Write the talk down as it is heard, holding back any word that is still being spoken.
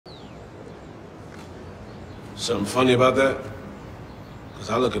Something funny about that?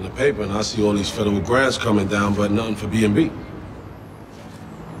 Because I look in the paper and I see all these federal grants coming down, but nothing for B&B.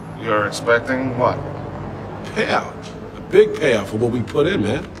 You're expecting what? Payout. A big payout for what we put in,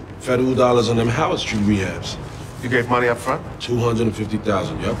 man. Federal dollars on them Howard Street rehabs. You gave money up front?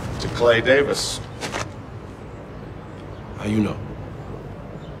 $250,000, yep. To Clay Davis. How you know?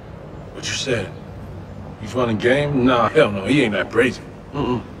 What you said? He's running game? Nah, hell no, he ain't that crazy.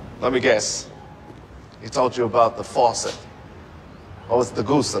 Let me guess. He told you about the faucet. Or was it the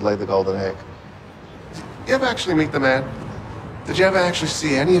goose that laid the golden egg? You ever actually meet the man? Did you ever actually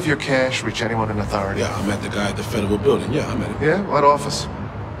see any of your cash reach anyone in authority? Yeah, I met the guy at the federal building. Yeah, I met him. Yeah? What office?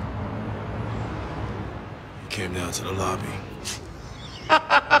 He came down to the lobby.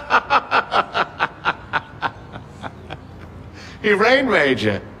 He rain made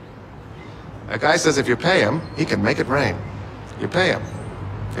you. That guy says if you pay him, he can make it rain. You pay him.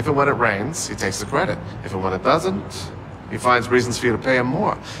 If and when it rains, he takes the credit. If and when it doesn't, he finds reasons for you to pay him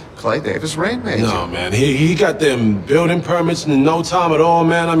more. Clay Davis rain made you. No, man, he got them building permits in no time at all,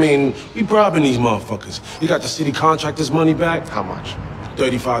 man. I mean, we bribing these motherfuckers. He got the city contractor's money back. How much?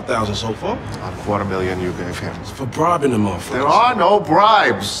 $35,000 so far. $250,000 you gave him. For bribing the motherfuckers. There are no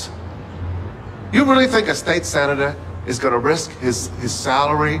bribes. You really think a state senator is going to risk his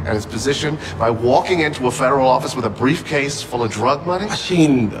salary and his position by walking into a federal office with a briefcase full of drug money? I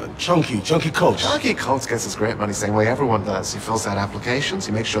seen Chunky Coach. Chunky Coates gets his grant money same way everyone does. He fills out applications,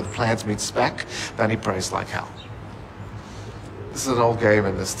 he makes sure the plans meet spec, then he prays like hell. This is an old game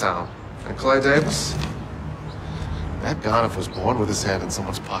in this town. And Clay Davis? That Gonif was born with his head in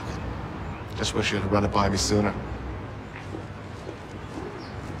someone's pocket. Just wish you'd have run it by me sooner.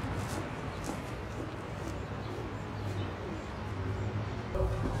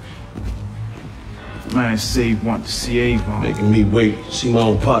 Man, say want to see Avon. Making me wait, see my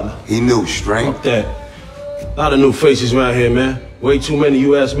own partner. He knew, straight. Fuck that. A lot of new faces around here, man. Way too many,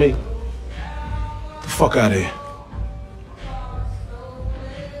 you ask me. Get the fuck out of here.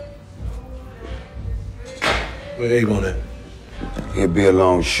 Where Avon at? He'll be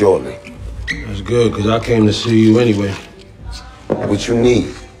along shortly. That's good, because I came to see you anyway. What you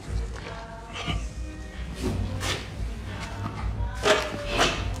need?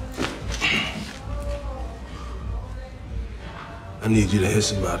 I need you to hit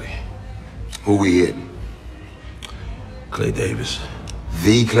somebody. Who we hitting? Clay Davis.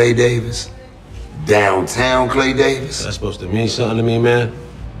 The Clay Davis? Downtown Clay Davis? That's supposed to mean something to me, man.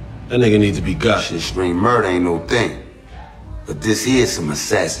 That nigga needs to be got. Shit, string murder ain't no thing. But this here is some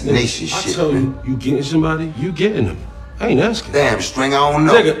assassination shit, I tell man. you getting somebody, you getting them. I ain't asking. Damn, String, I don't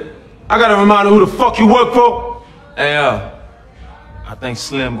know. Nigga, I gotta remind her who the fuck you work for. Hey, I think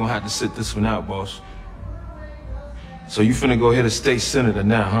Slim gonna have to sit this one out, boss. So you finna go hit a state senator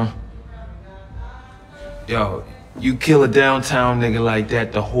now, huh? Yo, you kill a downtown nigga like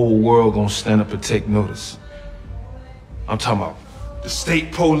that, the whole world gonna stand up and take notice. I'm talking about the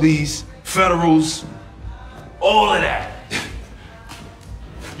state police, federals, all of that.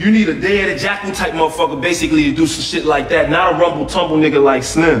 You need a Day of the Jackal type motherfucker basically to do some shit like that, not a rumble-tumble nigga like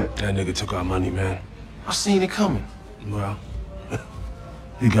Slim. That nigga took our money, man. I seen it coming. Well,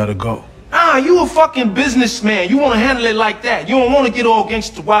 he gotta go. Ah, you a fucking businessman. You wanna handle it like that. You don't wanna get all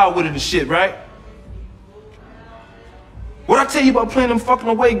gangsta wild with it and shit, right? What'd I tell you about playing them fucking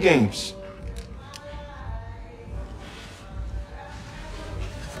away games?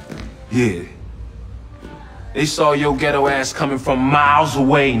 Yeah. They saw your ghetto ass coming from miles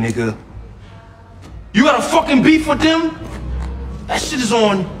away, nigga. You got a fucking beef with them? That shit is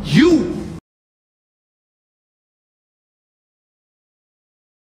on you.